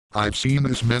I've seen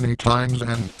this many times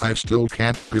and I still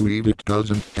can't believe it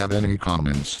doesn't have any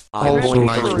comments. Also,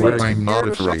 I swear I'm not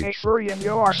afraid.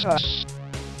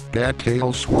 Bad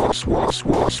tail swah swah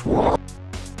swah swah.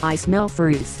 I smell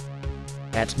furries.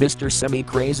 At Mr.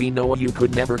 Semi-Crazy Noah, you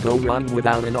could never go wrong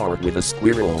without an art with a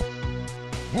squirrel.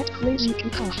 That crazy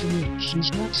cacophony,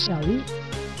 she's not Sally.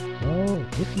 Oh,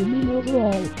 if you mean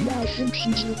overall, yeah, I think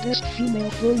she's the best female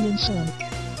furry in Sonic.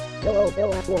 Hello,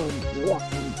 Bella 1,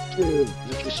 walking, 2,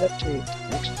 the receptacle,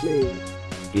 next 3.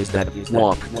 Is that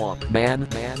walk, man?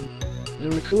 The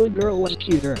raccoon girl was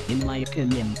cuter, in my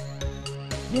opinion.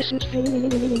 This is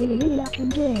Candion.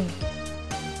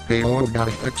 Hello, guy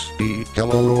XD.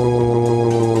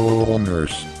 Hello,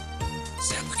 nurse.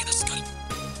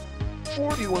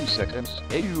 41 seconds.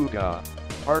 Hey, Yuga.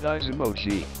 Hard eyes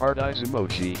emoji. Hard eyes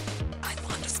emoji. I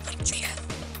want to spike GF.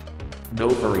 No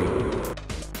furry.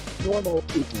 Normal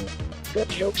people. Good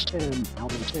jokes 10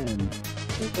 out of 10.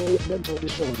 People with mental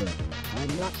disorder.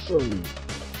 I'm not furry.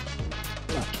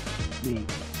 But, me.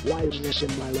 Why is this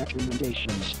in my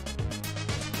recommendations?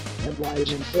 And why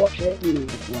is in 4K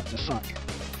dude? What the fuck?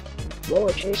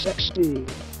 Lowercase XD.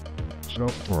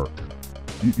 South Park.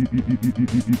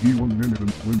 1 minute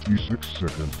and 26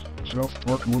 seconds. South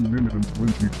Park 1 minute and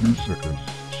 22 seconds.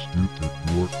 Stupid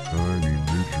dwarf tiny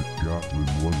midget goblin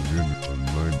 1 minute and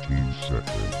 19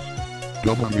 seconds.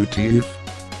 WTF?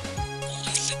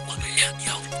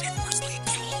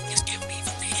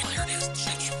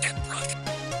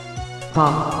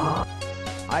 Ha.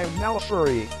 I am now a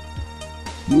furry.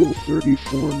 Rule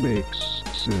 34 makes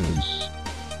sense.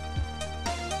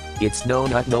 It's no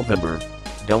not November.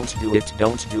 Don't do it,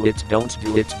 don't do it, don't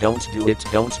do it, don't do it,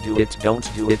 don't do it,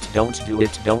 don't do it, don't do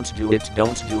it, don't do it,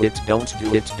 don't do it, don't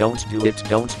do it, don't do it,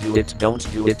 don't do it, don't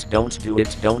do it, don't do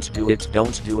it, don't do it,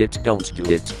 don't do it, don't do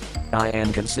it. I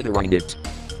am considering it.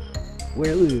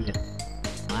 We're lewd.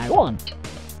 I want.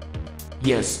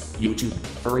 Yes, YouTube,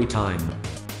 furry time.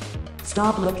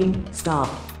 Stop looking, stop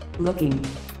looking.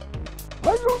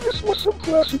 I know this was some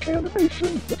classic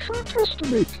animation, but try to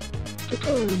estimate the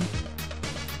time.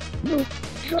 No,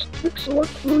 just pixel art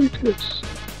furry pics.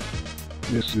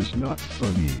 This is not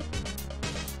funny.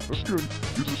 Aston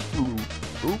is a squirrel.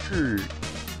 Okay.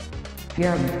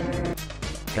 Here.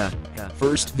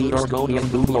 First the Argonian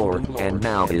Boom Lord, and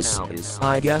now is.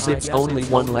 I guess it's only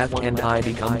one left and I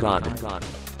become God.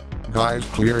 Guys,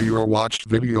 clear your watched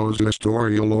videos.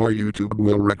 Historial or YouTube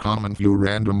will recommend you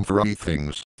random furry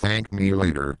things. Thank me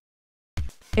later.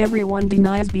 Everyone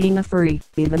denies being a furry,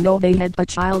 even though they had a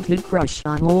childhood crush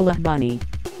on Lola Bunny.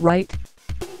 Right?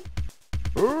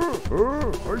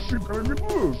 I think I'm in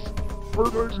love.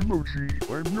 Heart eyes emoji.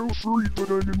 I'm no furry, but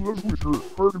I'm in love with her.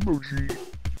 Heart emoji.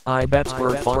 I bet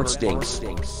her fart stinks.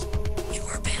 You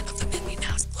are banned of the Minnie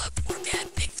Mouse Club for bad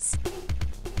things.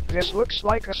 This looks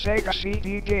like a Sega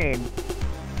CD game.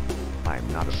 I'm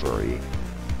not a furry.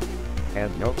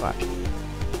 And no butt.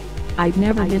 I've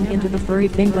never been into the furry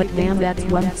thing, but damn, that's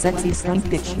one sexy skunk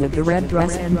bitch with the red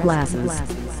dress and glasses.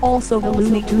 Also the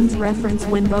Looney Tunes reference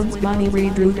when Bugs Bunny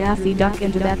redrew Daffy Duck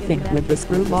into that thing with the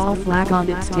screwball flag on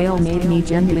its tail made me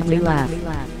genuinely laugh.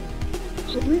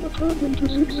 Sabrina turned into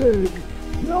Zigzag.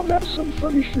 Now that's some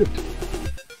funny shit.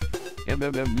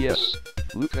 Yes.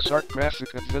 LucasArts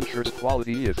Graphic Adventures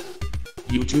quality if.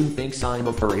 YouTube thinks I'm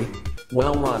a furry?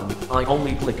 Well run, I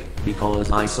only click because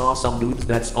I saw some nudes,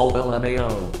 that's all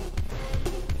LMAO.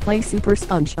 Play Super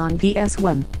Sponge on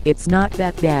PS1, it's not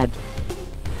that bad.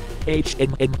 I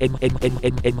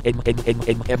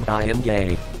am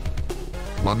gay.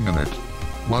 1 minute.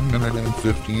 1 minute and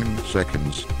 15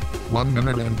 seconds. 1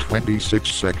 minute and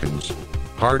 26 seconds.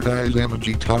 Hard eyes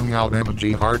emoji, tongue out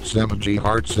emoji, hearts emoji,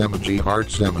 hearts emoji,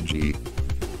 hearts emoji.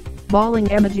 Balling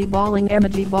emoji, balling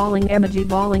emoji, balling emoji,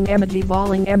 balling emoji,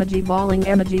 balling emoji, balling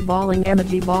emoji, balling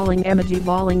emoji, balling emoji,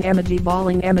 balling emoji,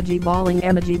 balling emoji, balling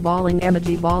emoji, balling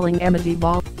emoji, balling emoji,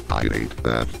 ball. I hate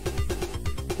that.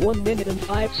 1 minute and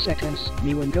 5 seconds.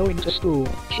 Me when going to school.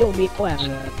 Kill me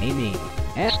Plaza. Amy.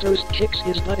 Asterisk kicks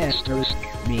his butt asterisk.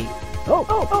 Me.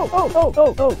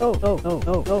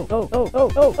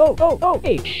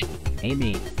 H.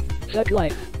 Amy. Thug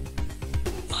life.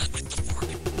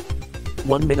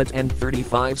 1 minute and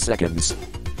 35 seconds.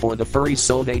 For the furries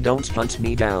so they don't hunt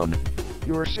me down.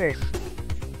 You're safe.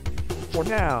 For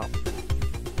now.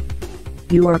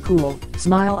 You are cool,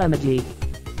 smile emoji.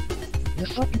 The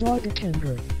fuck dog a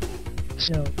kangaroo.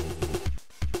 So.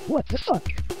 What the fuck?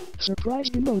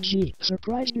 surprised emoji,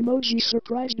 surprised emoji,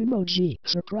 surprised emoji,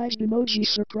 surprised emoji,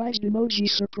 surprised emoji,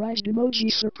 surprised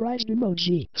emoji, surprised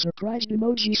emoji, surprised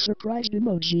emoji, surprised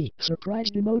emoji,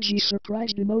 surprised emoji,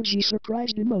 surprised emoji,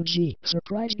 surprised emoji,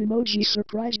 surprised emoji,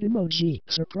 surprised emoji,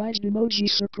 surprised emoji,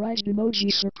 surprised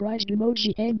emoji, surprised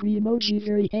emoji, angry emoji,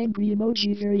 very angry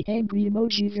emoji, very angry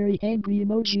emoji, very angry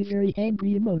emoji, very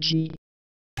angry emoji.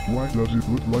 Why does it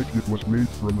look like it was made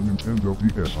from a Nintendo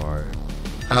DSi?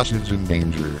 Acids in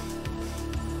danger.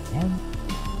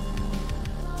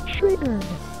 Triggered.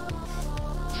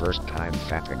 First time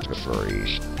fapping to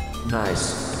furries.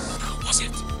 Nice. How was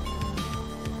it?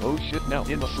 Oh shit, now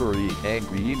in a furry,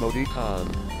 angry emoticon.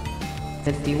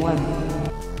 51.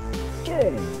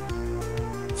 Okay.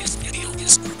 This video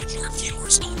is for mature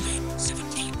viewers only,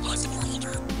 17 plus or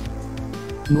older.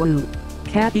 Woo.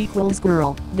 Cat equals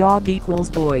girl, dog equals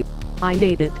boy. I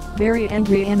hate it. Very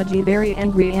angry emoji, very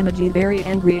angry emoji, very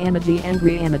angry emoji,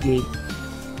 angry emoji.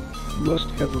 Must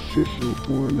have official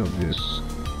porn of this.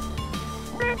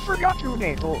 Man forgot to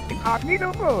enable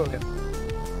incognito mode.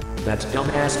 That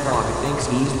dumbass frog thinks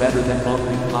he's better than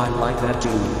Monkey I like that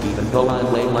too. Even though I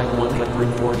weigh like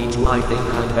 142, I think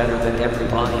I'm better than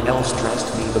everybody else.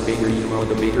 Trust me, the bigger you are,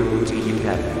 the bigger booty you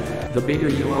have. The bigger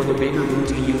you are, the bigger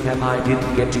booty you have. I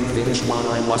didn't get to finish what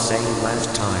I was saying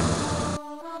last time.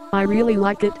 I really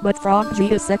like it, but Frog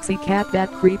G a sexy cat that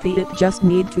creepy. It just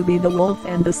need to be the wolf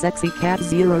and the sexy cat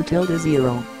 0 tilde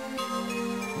 0.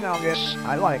 Now this,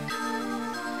 I like.